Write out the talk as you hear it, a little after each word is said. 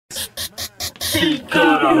Yeah,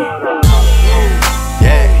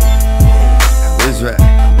 this right.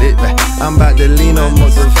 I'm about to lean on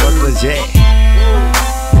motherfuckers, yeah.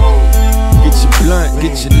 Get your blunt,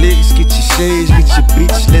 get your licks, get your shades, get your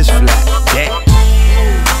beach, let's fly, yeah.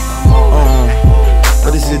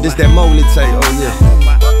 What is it? This that Mogly tape, oh yeah.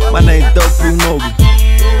 My name Mogly.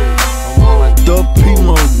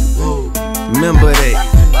 Mogly. Remember that,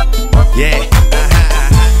 yeah.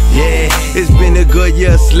 Yeah, it's been a good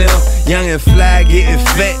year, slim. Young and fly, getting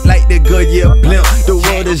fat like the good year blimp. The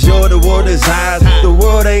world is yours, the world is ours. The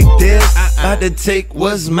world ain't theirs, about to take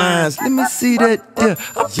what's mine. Let me see that there.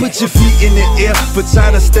 I put your feet in the air for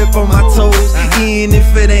trying to step on my toes, even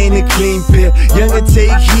if it ain't a clean pair. Young and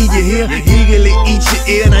take heed, you hear? Eagerly eat your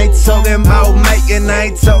ear. And I ain't talking about mic, and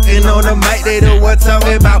I ain't talking on the mic. They the one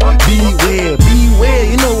talking about beware, beware.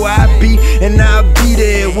 You know where I be, and I'll be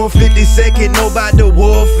there. 152nd, know about the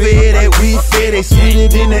warfare that we fear. They sweeter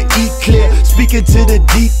than the eclair. Speaking to the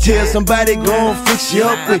details, somebody gon' fix you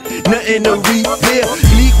up with nothing to repair.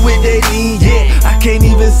 Leak with that in, yeah, I can't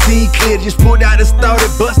even see clear. Just pulled out and started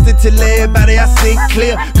busted till everybody I seen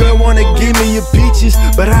clear. Girl wanna give me your peaches,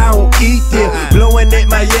 but I don't eat there. Blowing that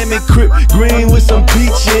Miami crib, green with some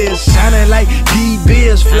peaches. Shining like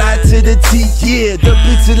D-Bears, fly to the T, yeah. The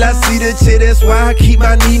bitch till I see the chair, that's why I keep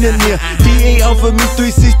my Nina near. DA offered me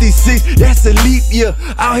 366, that's a leap year.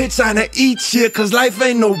 Out here trying to eat here, cause life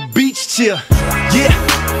ain't no beach chill. Yeah,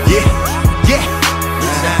 yeah, yeah.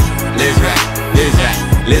 Let's ride, let's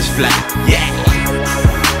ride, let's fly, yeah.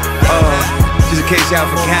 Just in case y'all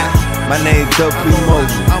forgot, my name Mogly.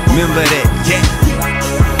 Remember that, yeah.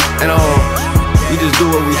 And we just do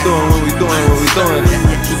what we doing when we doing what we doing.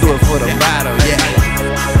 We do it for the battle, yeah.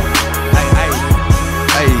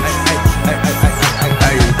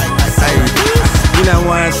 You know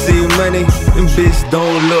why I see money, them bitch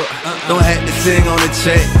don't look. Don't have to sing on the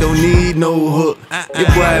check, don't need no hook. Your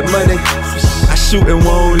boy money, I shoot and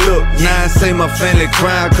won't look. Now I say my family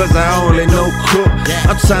crying cause I only know cook.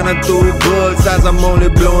 I'm tryna do good, size I'm only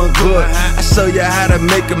blowing good. I show you how to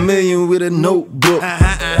make $1 million with a notebook.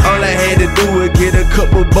 All I had to do was get a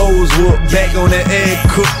couple bowls whooped. Back on the egg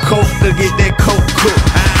cook coke to get that coke cooked.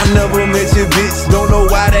 I never met your bitch, don't know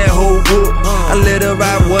why that hoe whoop. I let her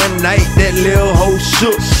ride one night, that little hoe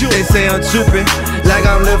shook. They say I'm trippin', like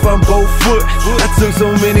I'm left on both foot. I took so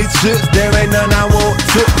many trips, there ain't none I won't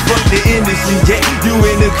took. Fuck the industry, yeah, you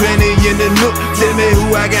in the cranny, in the nook. Tell me who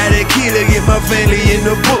I gotta kill to get my family in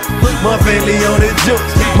the book. My family on the jokes,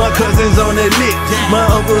 my cousins on the lick. My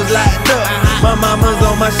uncle's locked up, my mama's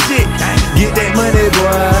on my shit. Get that money,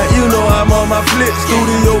 boy, you know I'm on my flip.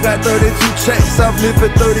 Studio got 32 tracks, I'm flipping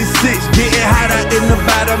 36. Getting hot out in the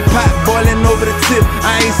bottom pot, boiling over the tip.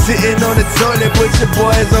 I ain't sitting on the toilet, but your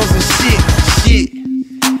boys on some shit.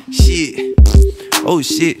 Shit. Oh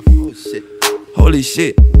shit. Holy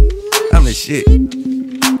shit. I'm the shit.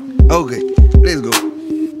 Okay, let's go.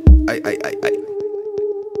 Aye.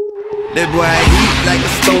 That boy heat like a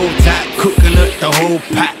stove top, cooking up the whole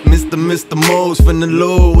pot. Mr. Mo's from the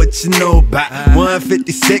Lord, what you know about?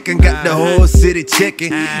 152nd, got the whole city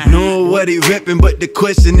checking. Know what he reppin', but the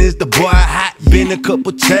question is the boy hot. Been a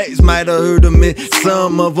couple tracks, might have heard him in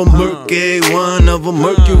some of them. Mercury, one of them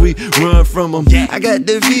Mercury, run from them. I got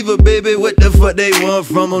the fever, baby, what the fuck they want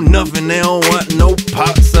from them? Nothing, they don't want no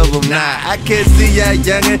parts of them. Nah, I can't see y'all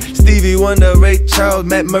youngin', Stevie Wonder, Ray Charles,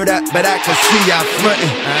 Matt Murdock, but I can see y'all frontin'.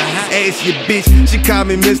 Ask your bitch, she call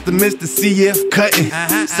me Mr. CF Cutting.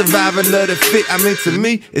 Survivor love the fit, I mean to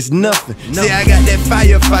me, it's nothing. See, I got that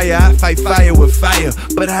fire, I fight fire with fire.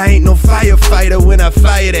 But I ain't no firefighter when I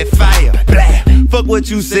fire that fire. Blah. Fuck what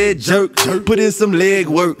you said, jerk. Put in some leg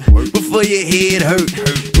work before your head hurt.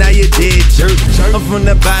 Now you're dead, jerk. I'm from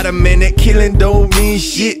the bottom, man, that killing don't mean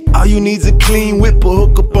shit. All you need's a clean whip or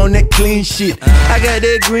hook up on that clean shit. I got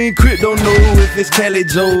that green crib, don't know if it's Cali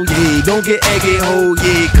Joe, yeah. Don't get eggy ho,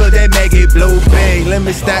 yeah, cause that Maggie blow bang. Let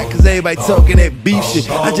me stop, cause everybody talking that beef shit.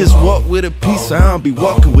 I just walk with a piece, so I don't be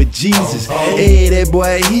walking with Jesus. Hey, that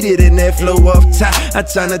boy heated in that flow off top. I'm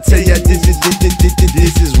tryna tell ya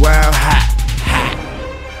this is wild hot.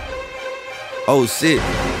 Oh shit.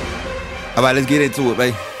 Alright, let's get into it,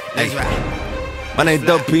 baby. Let's ride. My name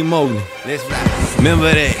Mogly. Let's ride.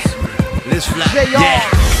 Remember that. Let's fly. Yeah.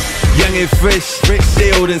 Young and fresh,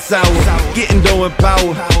 shelled and sour. Getting dough and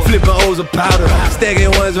power, flipping O's of powder.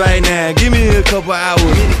 Stacking ones right now, give me a couple hours.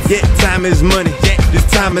 Yeah, time is money, this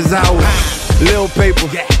time is ours. Little paper,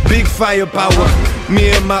 big firepower.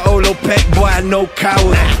 Me and my Olo pack, boy, I no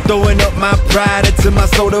coward. Throwing up my pride until my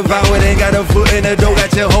soul devoured. Ain't got a foot in the door,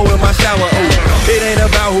 got your hoe in my shower. Oh, it ain't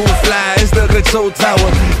about who fly, it's the control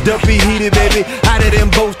tower. Dumpy heated, baby, hotter than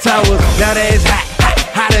both towers. Now that it's hot.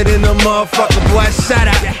 hotter than a motherfucker, boy, shout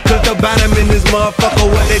out. Cause the bottom in this motherfucker,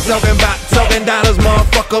 what they talking about? Talking dollars,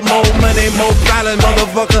 motherfucker, more money, more problems,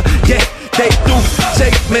 motherfucker, yeah. They do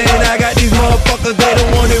shake, man, I got these motherfuckers, they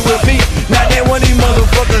don't want it with me. Not that one of these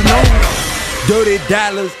motherfuckers, no. Dirty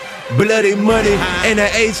dollars, bloody money, and the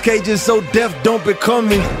HK just so deaf don't become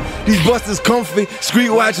me. These busters comfy, street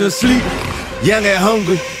watching sleep. Young and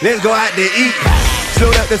hungry, let's go out to eat.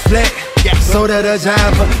 Load up the flat, sold out the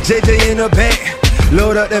driver, JJ in the back.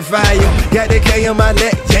 Load up the fire, got the K on my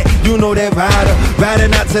neck, yeah, you know that rider.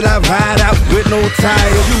 Riding out till I ride out with no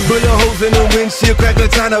tires. Bullet holes in the windshield, cracker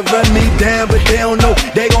trying to run me down, but they don't know,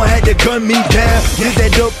 they gon' have to gun me down. Get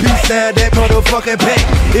that dope piece sound, that motherfucking pack.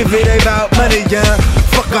 If it ain't about money, young,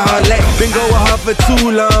 fuck all that. Been going hard for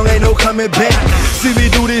too long, ain't no coming back. See me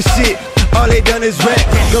do this shit, all they done is rap.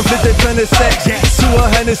 Don't flip the ton of sacks to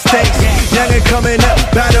 100 stacks. Young and coming up,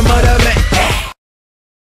 bottom of the map.